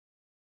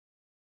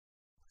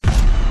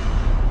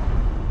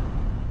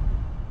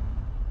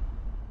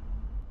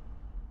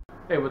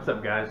Hey, what's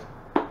up, guys?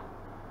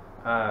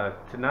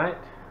 Tonight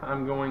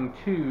I'm going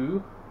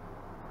to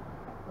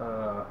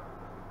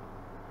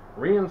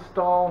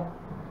reinstall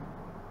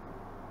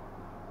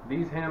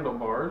these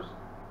handlebars,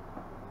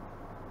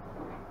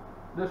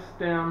 this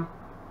stem,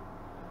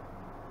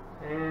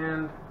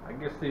 and I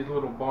guess these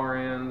little bar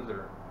ends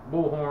or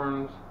bull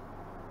horns,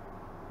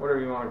 whatever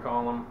you want to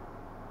call them.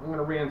 I'm going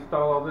to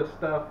reinstall all this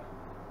stuff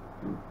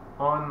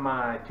on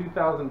my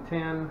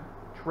 2010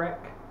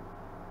 Trek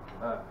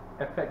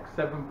FX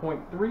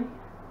 7.3.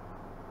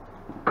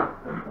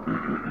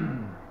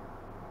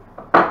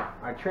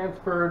 I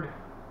transferred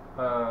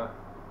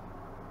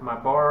my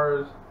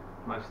bars,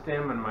 my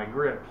stem, and my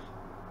grips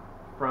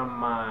from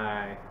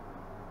my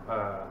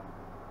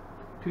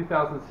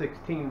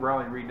 2016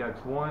 Raleigh Redux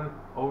 1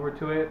 over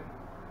to it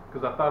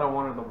because I thought I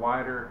wanted the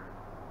wider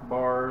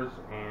bars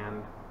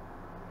and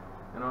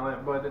all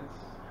that, but I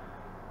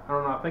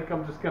don't know, I think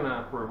I'm just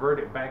gonna revert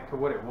it back to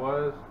what it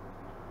was.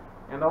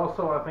 And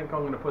also I think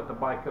I'm gonna put the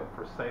bike up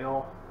for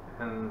sale,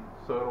 and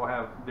so it'll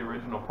have the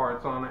original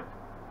parts on it.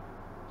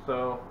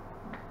 So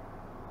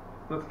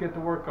let's get to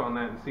work on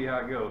that and see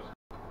how it goes.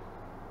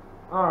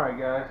 Alright,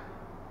 guys.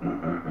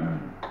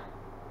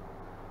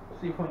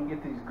 Let's see if we can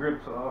get these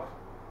grips off.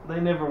 They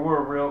never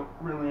were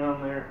really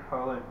on there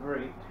all that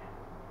great.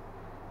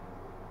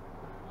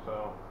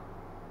 So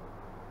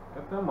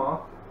got them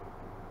off.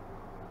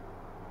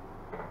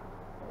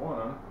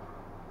 One.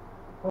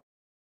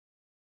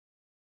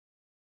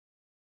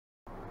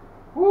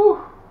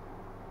 Woo!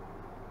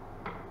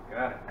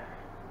 Got it.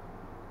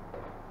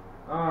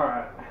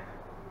 Alright.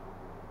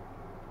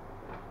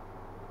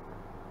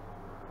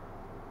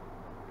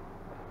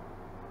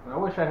 I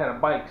wish I had a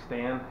bike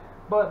stand,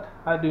 but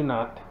I do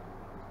not.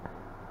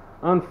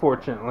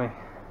 Unfortunately.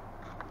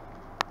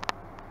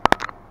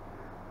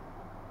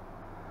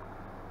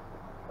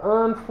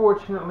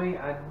 Unfortunately,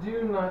 I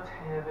do not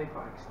have a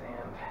bike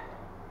stand.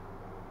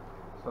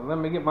 So let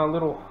me get my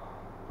little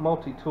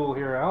multi-tool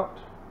here out.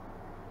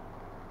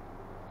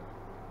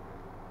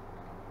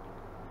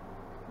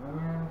 And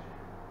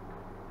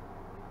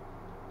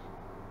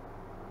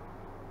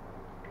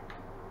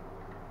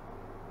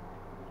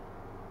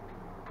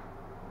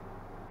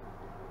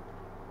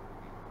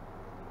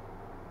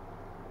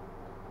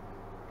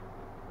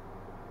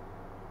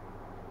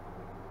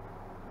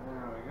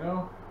there we go.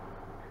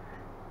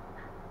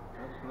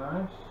 That's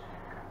nice.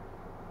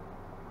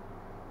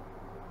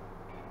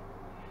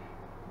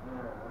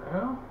 There we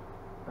go.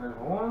 There's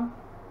one.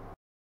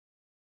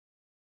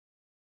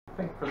 I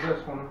think for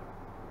this one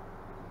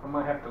I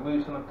might have to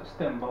loosen up the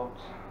stem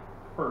bolts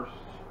first.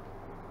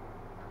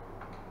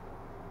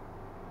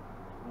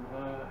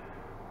 Let's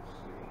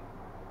see.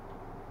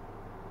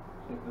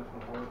 See if this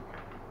will work.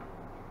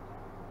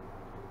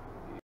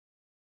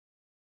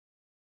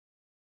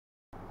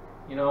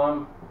 You know,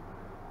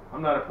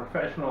 I'm not a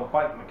professional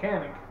bike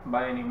mechanic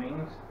by any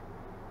means,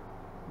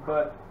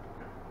 but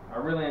I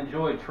really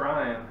enjoy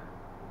trying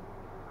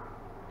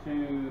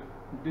to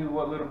do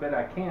what little bit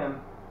I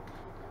can.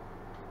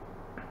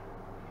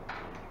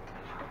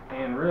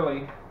 And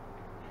really,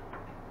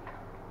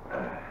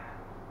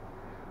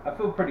 I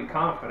feel pretty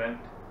confident,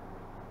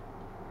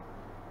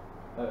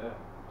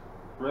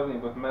 really,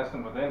 with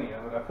messing with any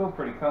of it. I feel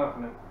pretty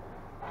confident.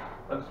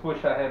 I just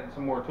wish I had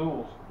some more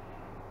tools.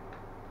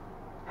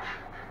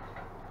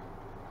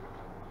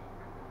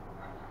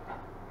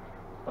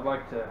 I'd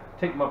like to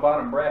take my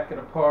bottom bracket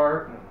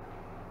apart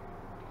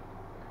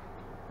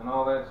and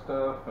all that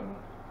stuff, and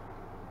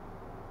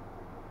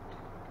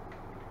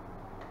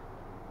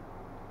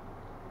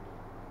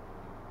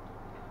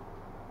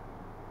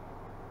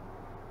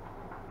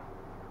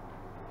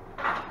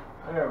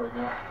there we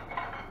go.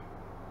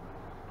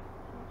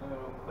 Put that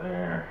over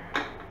there.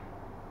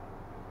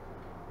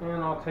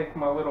 And I'll take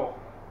my little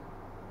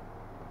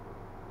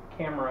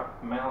camera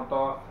mount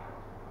off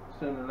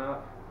soon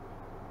enough.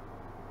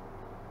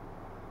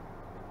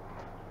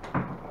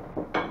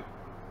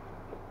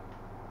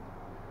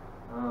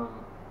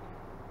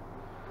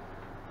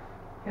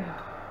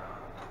 Yeah,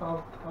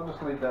 I'll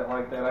just leave that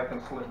like that. I can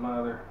slip my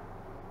other,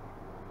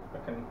 I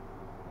can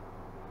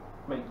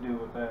make do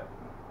with that.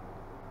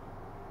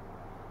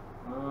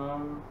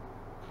 And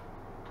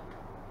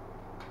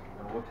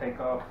we'll take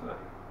off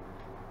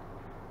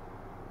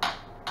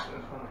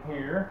this one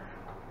here.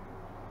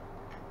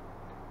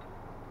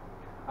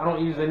 I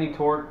don't use any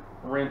torque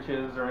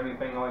wrenches or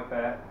anything like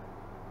that.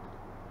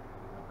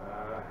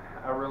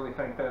 I really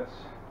think it's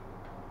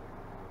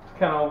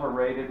kind of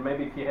overrated.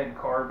 Maybe if you had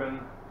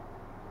carbon,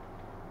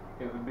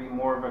 it would be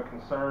more of a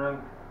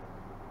concern.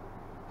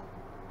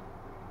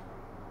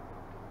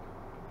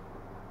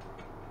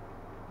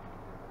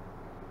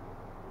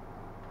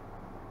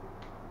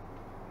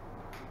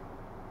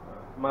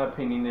 My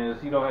opinion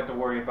is you don't have to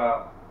worry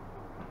about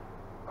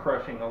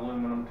crushing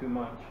aluminum too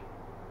much.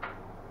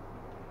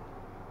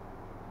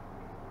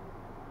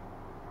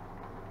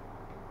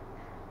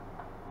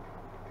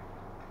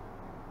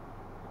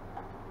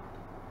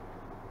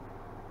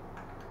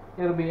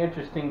 It'll be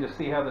interesting to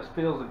see how this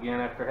feels again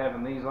after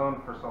having these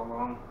on for so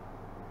long.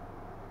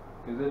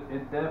 because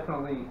it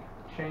definitely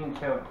changed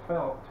how it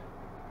felt,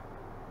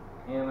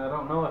 and I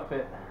don't know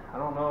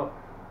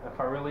if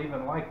I really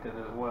even liked it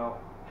as well.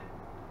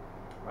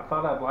 I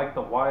thought I'd like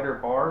the wider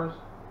bars,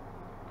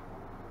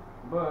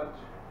 but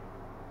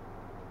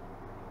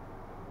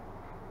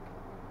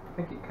I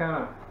think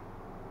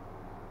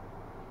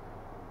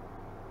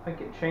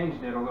it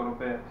changed it a little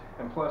bit.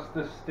 And plus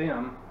this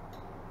stem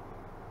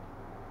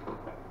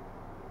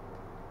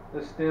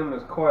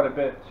is quite a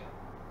bit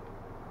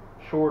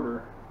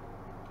shorter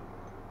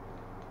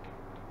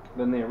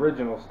than the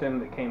original stem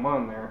that came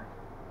on there.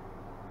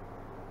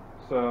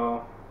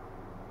 So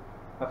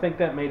I think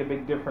that made a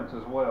big difference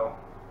as well.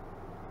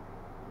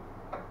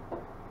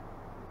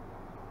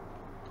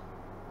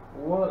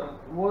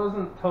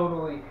 Wasn't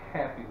totally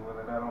happy with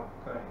it, I don't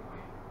think.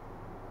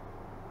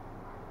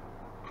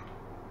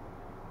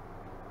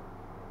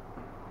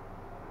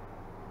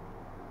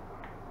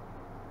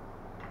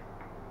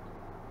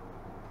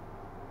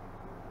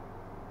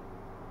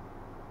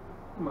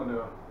 What am I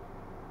doing?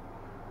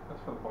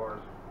 That's for the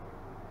bars.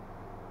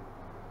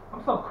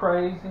 I'm so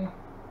crazy.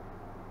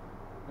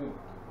 Ooh,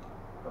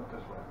 up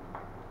this way.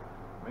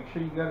 Make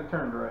sure you got it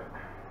turned right.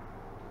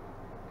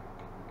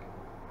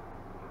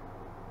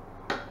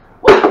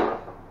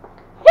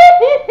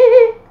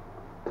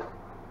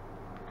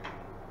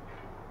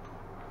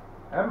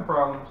 Having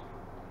problems.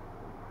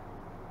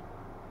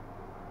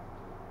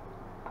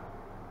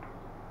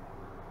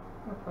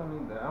 What if I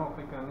need that? I don't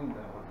think I need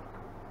that one.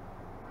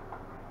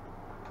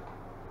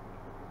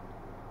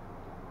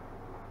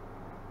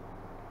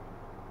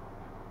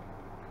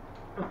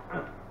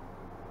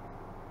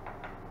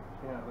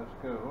 Yeah, let's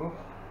go.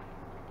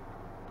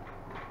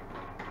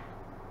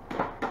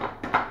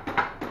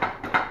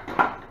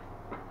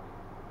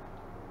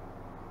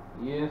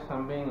 Yes,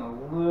 I'm being a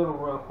little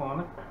rough on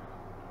it.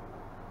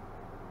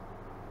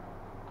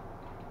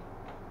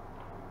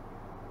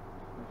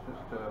 It's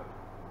just a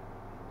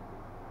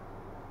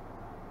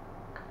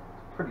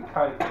pretty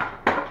tight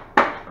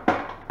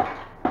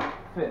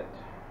fit.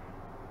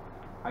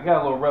 I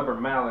got a little rubber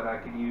mallet I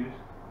could use,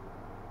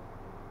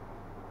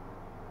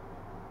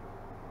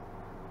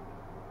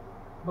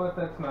 but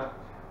that's not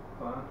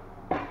fun.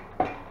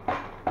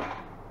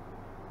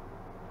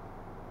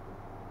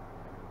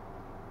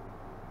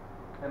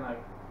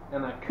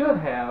 And I could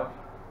have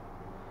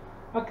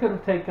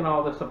taken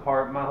all this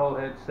apart, my whole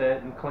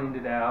headset, and cleaned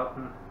it out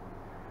and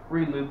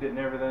re-lubed it and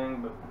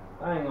everything, but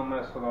I ain't gonna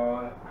mess with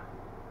all that.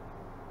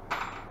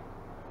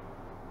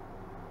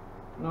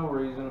 No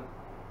reason.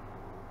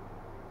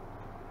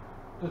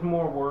 Just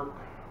more work.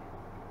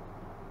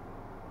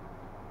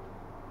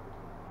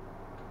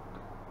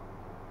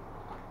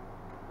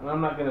 And I'm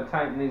not gonna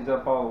tighten these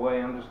up all the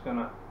way, I'm just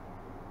gonna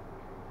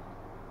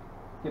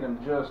get them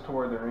just to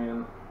where they're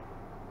in.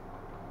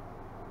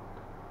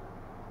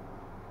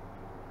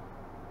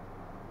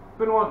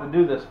 Been wanting to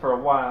do this for a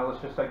while,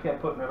 it's just I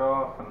kept putting it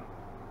off, and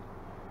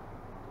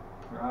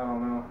I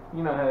don't know.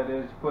 You know how it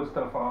is, you put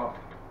stuff off.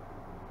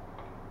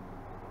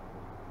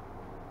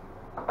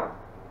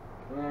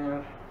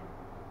 And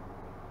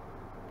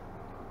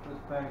put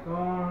this back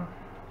on.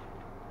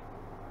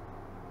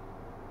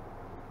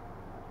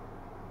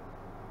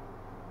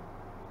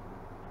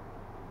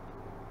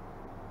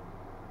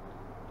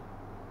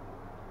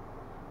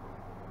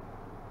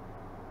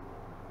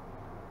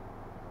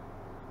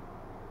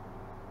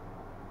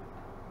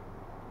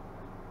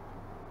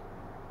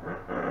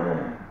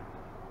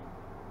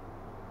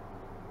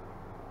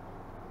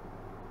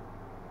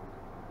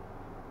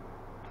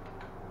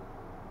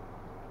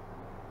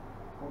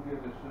 We'll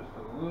give this just a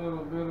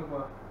little bit of a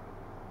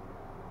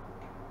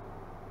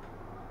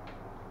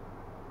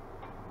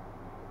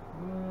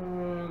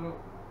little,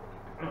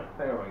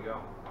 there we go.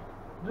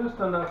 Just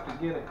enough to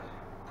get it.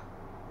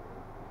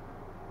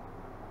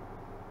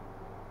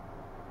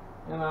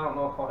 And I don't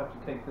know if I'll have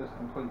to take this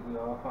completely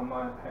off. I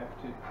might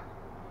have to.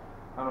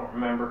 I don't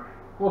remember.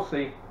 We'll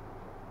see.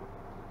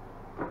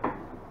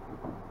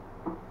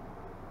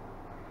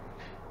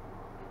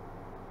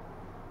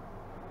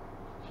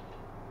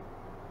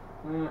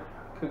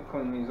 Could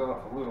clean these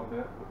off a little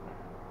bit, but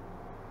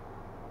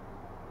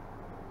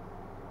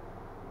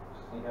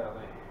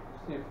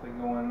see if they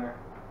go in there.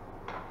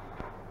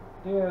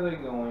 Yeah, they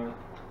go in.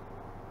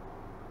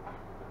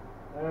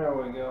 There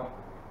we go.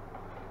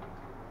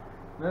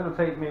 That'll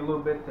take me a little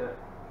bit to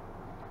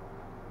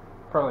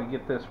probably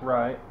get this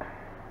right.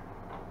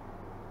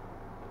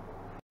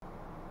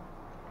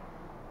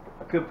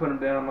 I could put them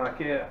down like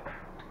that,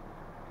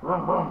 but I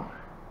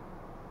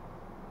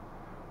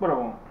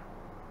won't.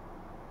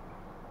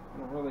 I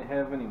don't really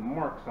have any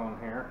marks on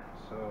here,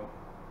 so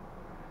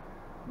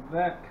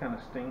that kind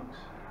of stinks.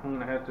 I'm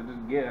gonna have to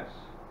just guess.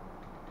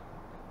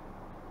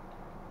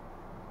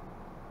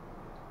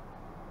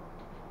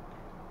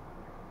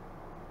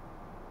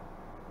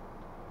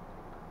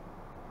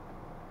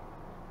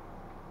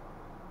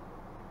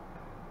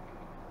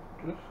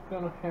 Just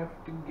gonna have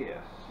to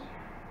guess.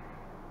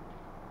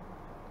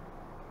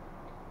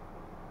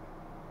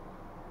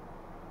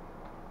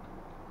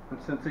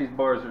 And since these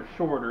bars are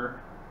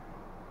shorter,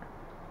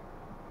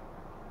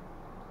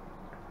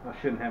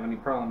 I shouldn't have any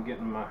problem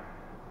getting my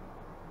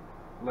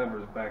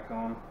levers back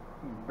on.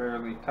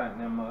 Barely tighten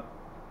them up.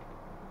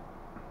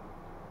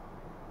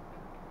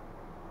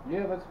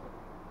 Yeah, that's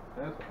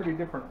pretty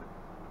different.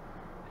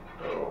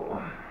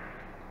 Oh.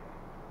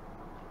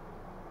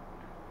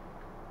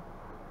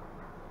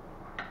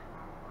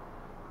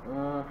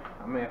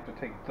 I may have to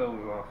take those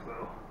off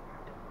though.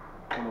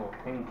 Little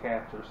end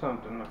caps or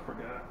something, I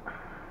forgot.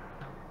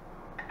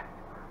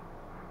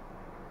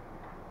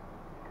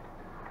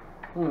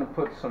 I'm gonna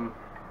put some,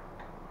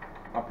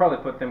 I'll probably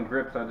put them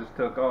grips I just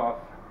took off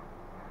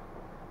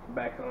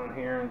back on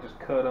here and just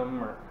cut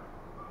them or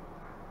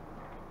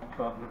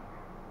something.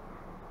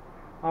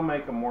 I'll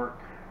make them work.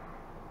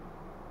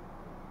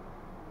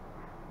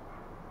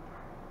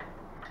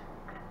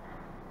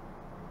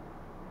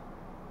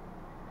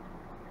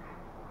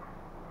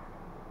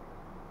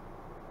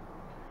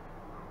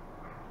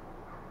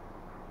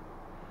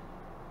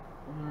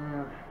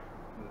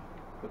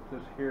 Put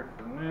this here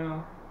for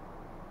now.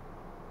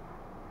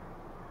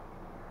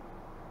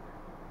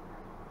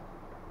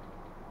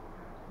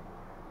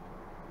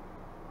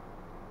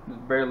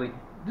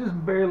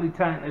 Just barely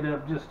tighten it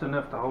up just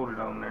enough to hold it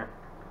on there.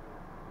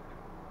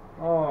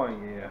 Oh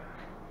yeah.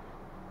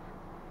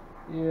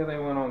 Yeah, they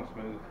went on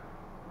smooth.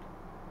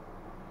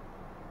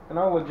 And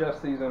I'll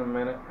adjust these in a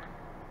minute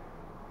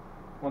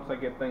once I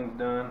get things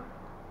done.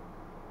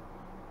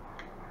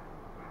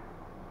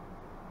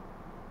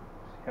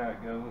 See how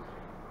it goes.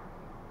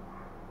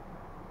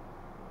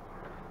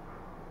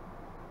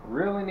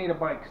 Really need a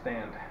bike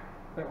stand.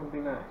 That would be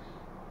nice.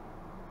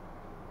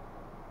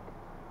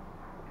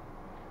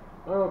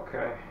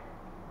 Okay.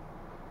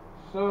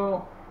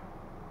 So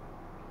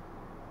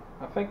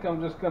I think I'm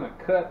just gonna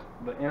cut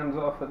the ends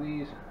off of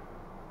these.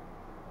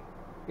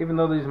 Even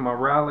though these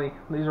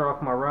are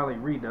off my Raleigh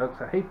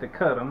Redux. I hate to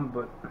cut them,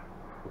 but I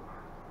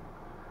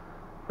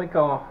think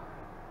I'll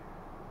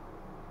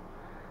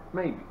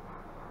maybe.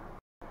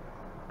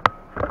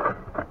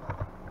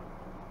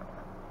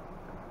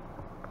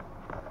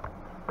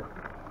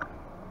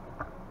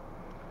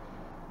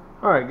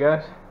 Alright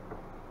guys.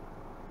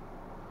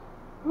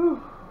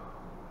 Whew.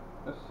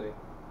 Let's see.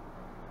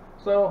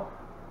 So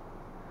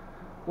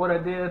what I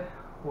did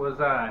was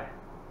I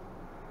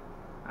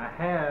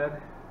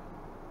had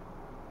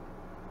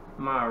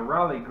my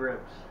Raleigh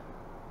grips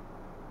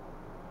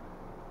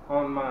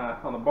on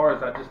the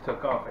bars I just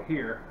took off of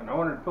here, and I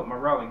wanted to put my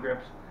Raleigh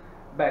grips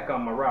back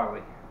on my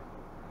Raleigh.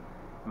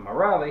 And my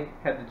Raleigh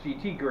had the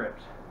GT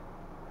grips.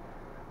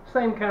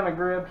 Same kind of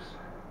grips,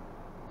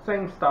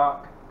 same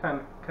stock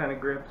kind of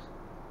grips,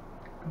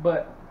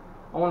 but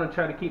I want to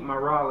try to keep my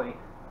Raleigh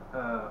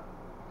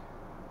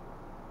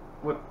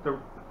with the,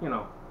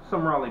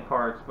 some Raleigh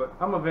parts, but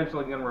I'm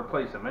eventually going to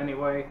replace them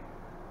anyway.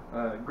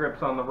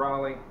 Grips on the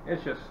Raleigh,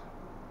 it's just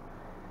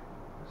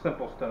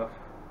simple stuff.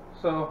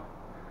 So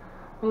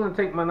I'm going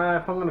to take my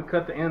knife, I'm going to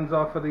cut the ends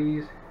off of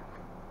these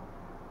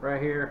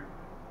right here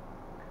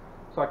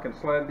so I can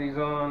slide these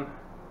on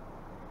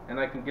and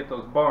I can get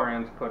those bar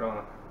ends put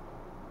on.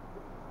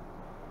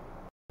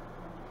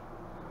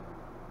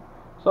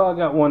 So I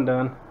got one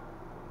done.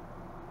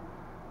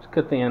 Just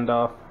cut the end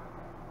off.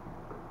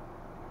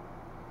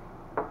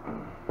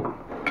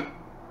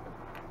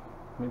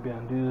 Maybe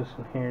I'll do this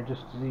in here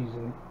just as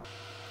easily.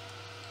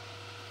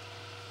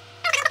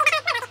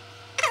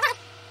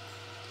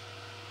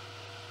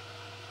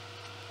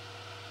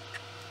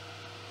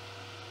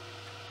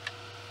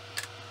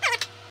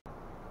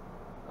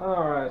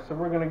 Alright, so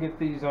we're going to get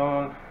these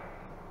on.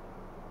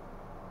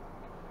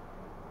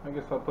 I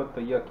guess I'll put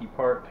the yucky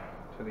part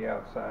to the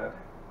outside.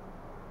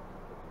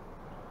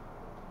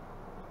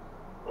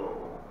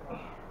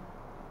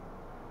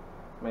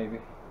 Maybe.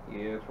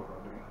 Yeah, that's what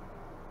I'll do.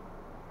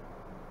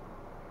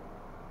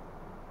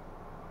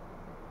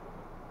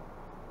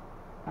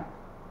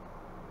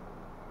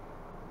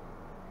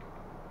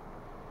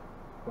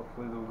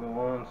 Hopefully they'll go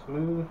on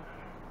smooth.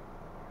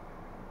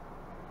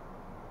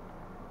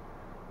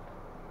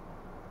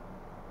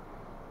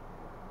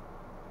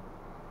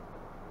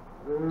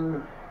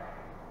 And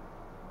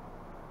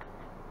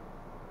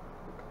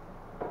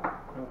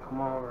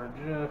come over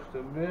just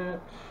a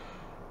bit,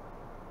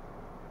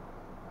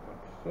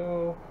 like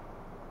so.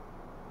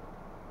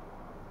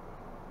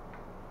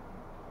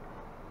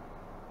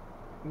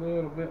 A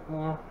little bit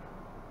more.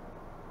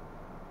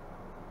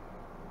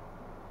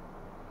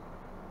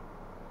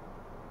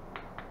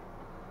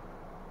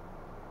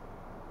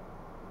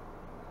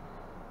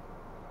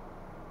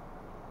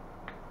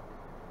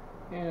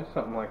 Yeah,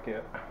 something like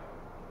that.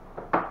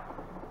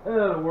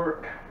 That'll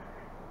work.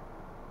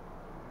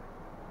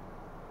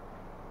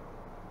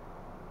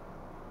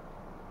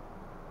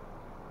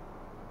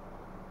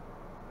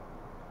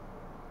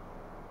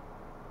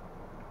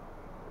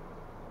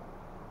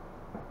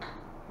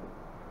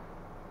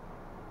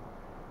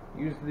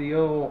 Use the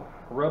old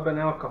rubbing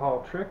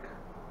alcohol trick.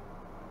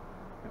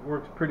 It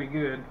works pretty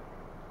good.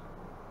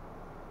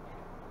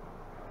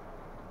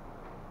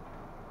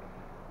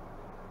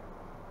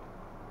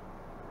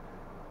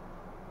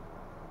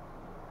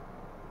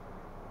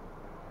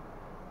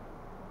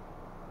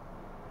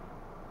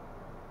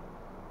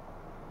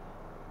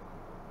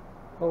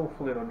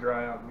 Hopefully it'll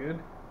dry out good.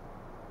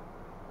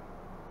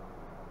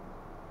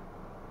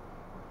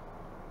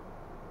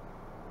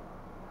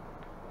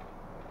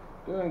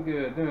 Doing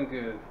good, doing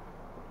good.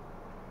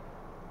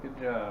 Good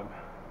job.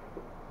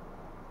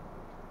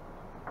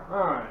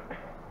 Alright.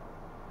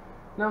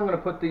 Now I'm going to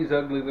put these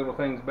ugly little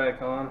things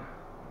back on.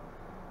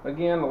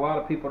 Again, a lot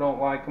of people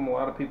don't like them, a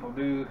lot of people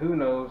do. Who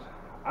knows?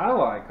 I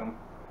like them.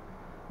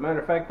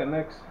 Matter of fact, the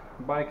next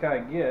bike I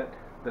get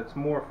that's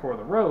more for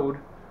the road,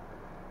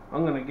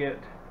 I'm going to get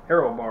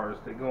arrow bars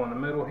that go in the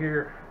middle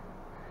here.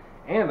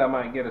 And I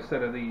might get a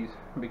set of these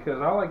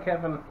because I like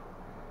having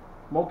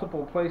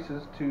multiple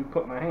places to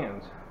put my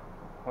hands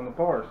on the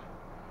bars.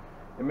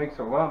 It makes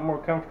it a lot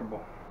more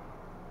comfortable.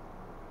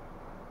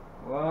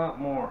 A lot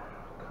more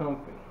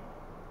comfy.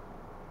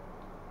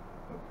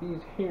 But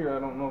these here, I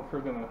don't know if they're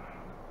gonna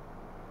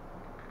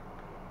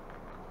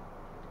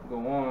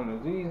go on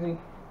as easy.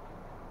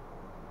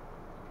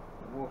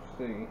 We'll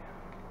see.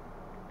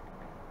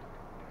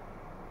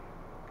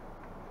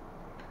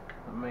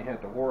 I may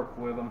have to work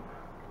with them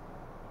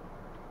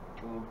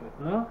a little bit.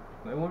 No,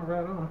 they went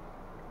right on.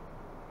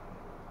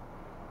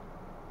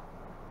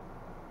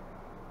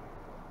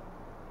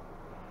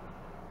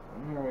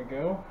 There we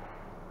go.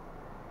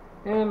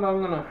 And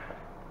I'm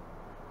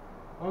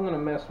gonna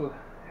mess with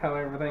how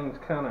everything's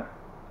kind of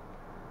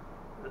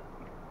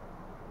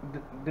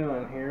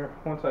doing here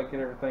once I get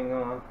everything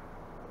on.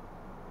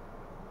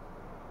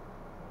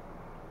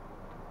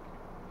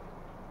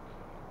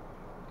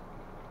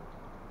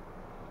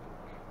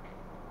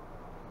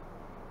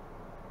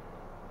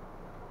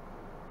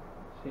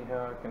 See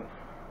how I can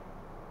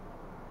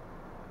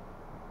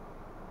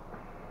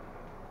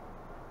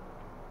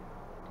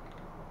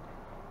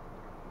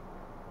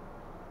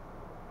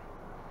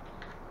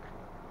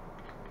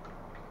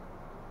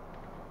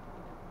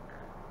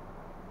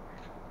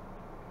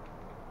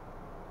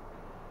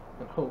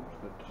in hopes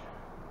that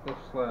this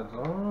slides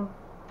on.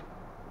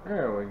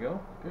 There we go.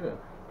 Good.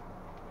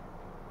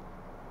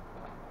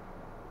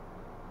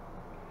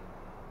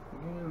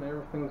 Again,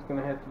 everything's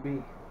going to have to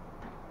be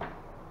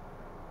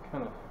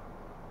kind of,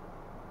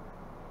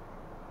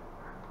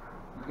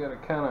 you got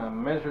to kind of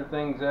measure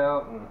things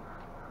out and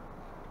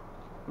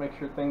make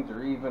sure things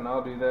are even.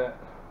 I'll do that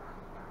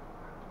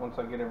once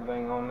I get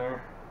everything on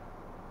there.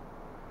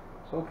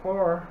 So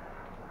far,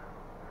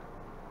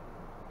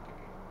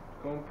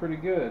 it's going pretty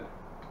good.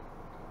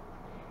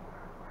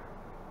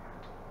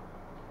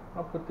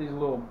 I'll put these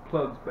little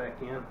plugs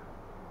back in.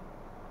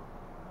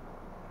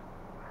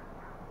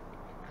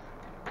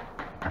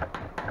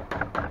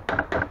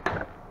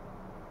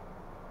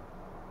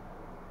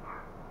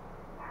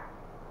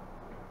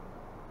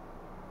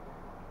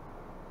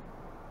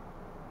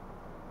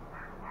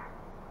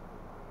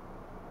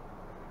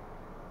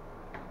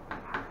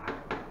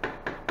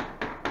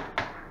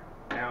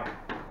 Ow,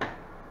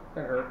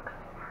 that hurt.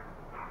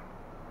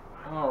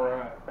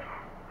 Alright.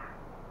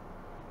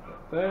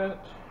 Got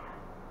that.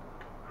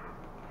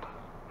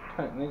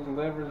 Tighten these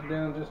levers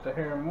down just a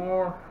hair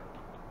more.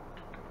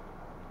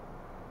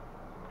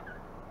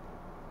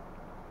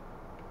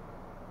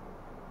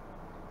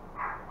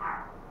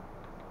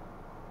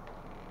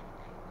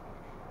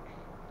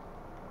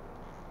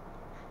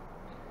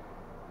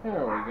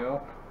 There we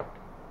go.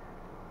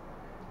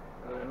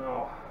 And then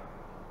I'll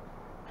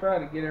try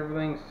to get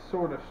everything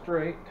sort of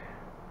straight.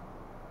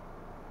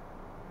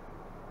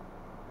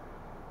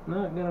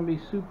 Not going to be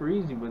super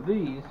easy with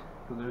these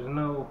because there's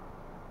no,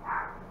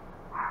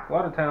 a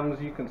lot of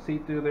times you can see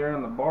through there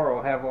and the bar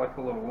will have like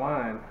a little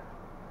line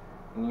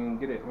and you can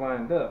get it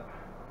lined up,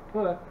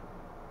 but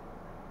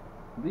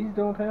these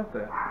don't have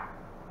that.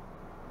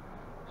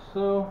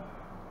 So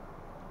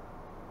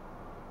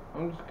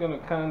I'm just going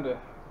to kind of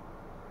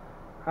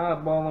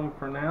highball them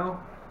for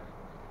now.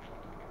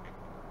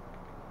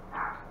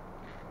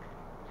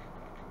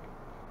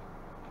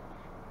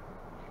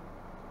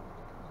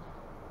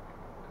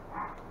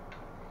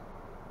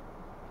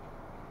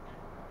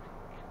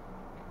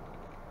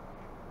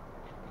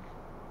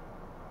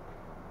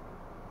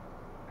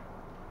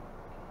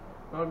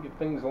 I'll get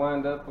things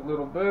lined up a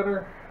little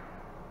better.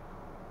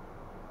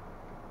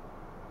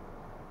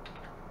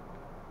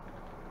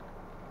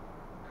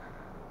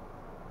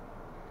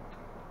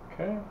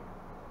 Okay.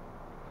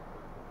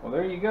 Well,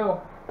 there you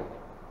go.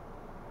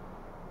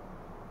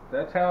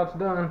 That's how it's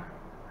done.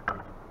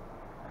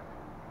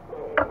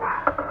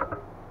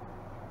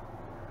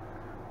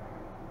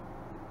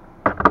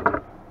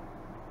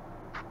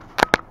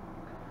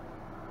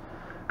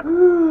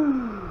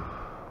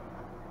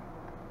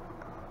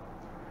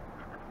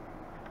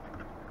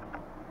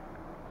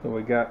 So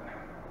we got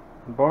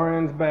the bar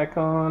ends back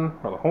on,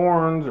 or the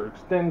horns, or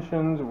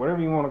extensions, or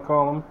whatever you want to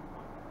call them.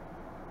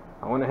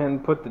 I went ahead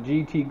and put the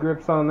GT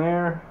grips on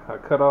there. I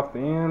cut off the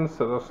ends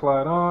so they'll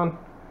slide on.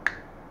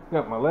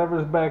 Got my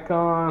levers back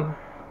on,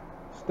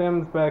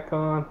 stems back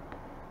on,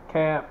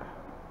 cap,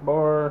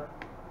 bar,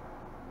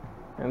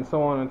 and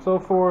so on and so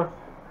forth.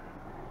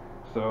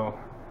 So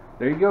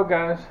there you go,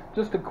 guys.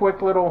 Just a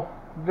quick little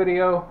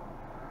video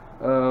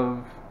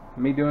of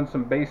me doing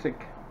some basic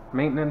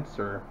maintenance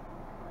or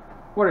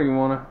whatever you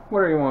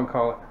wanna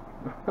call it.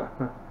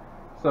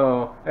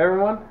 So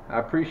everyone, I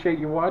appreciate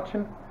you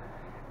watching,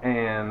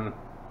 and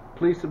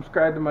please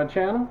subscribe to my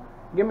channel.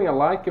 Give me a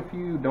like if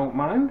you don't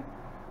mind.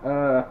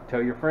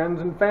 Tell your friends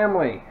and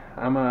family.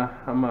 I'm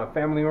a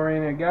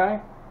family-oriented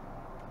guy.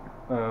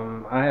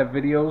 I have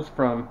videos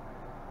from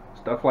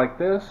stuff like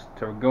this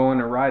to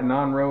going and riding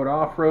on-road,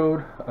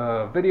 off-road,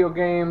 video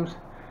games.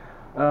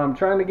 I'm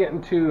trying to get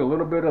into a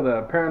little bit of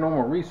the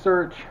paranormal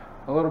research.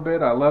 A little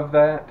bit. I love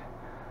that.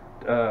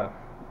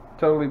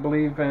 Totally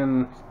believe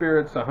in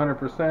spirits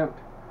 100%.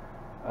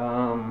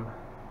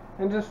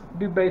 And just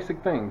do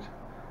basic things.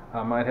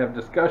 I might have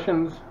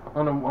discussions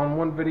on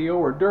one video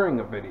or during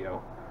a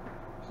video.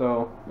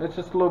 So it's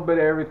just a little bit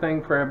of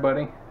everything for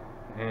everybody.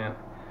 And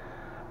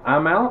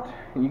I'm out.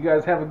 And you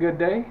guys have a good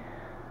day.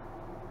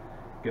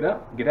 Get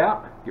up, get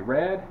out, get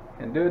rad,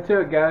 and do it to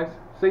it, guys.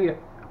 See ya.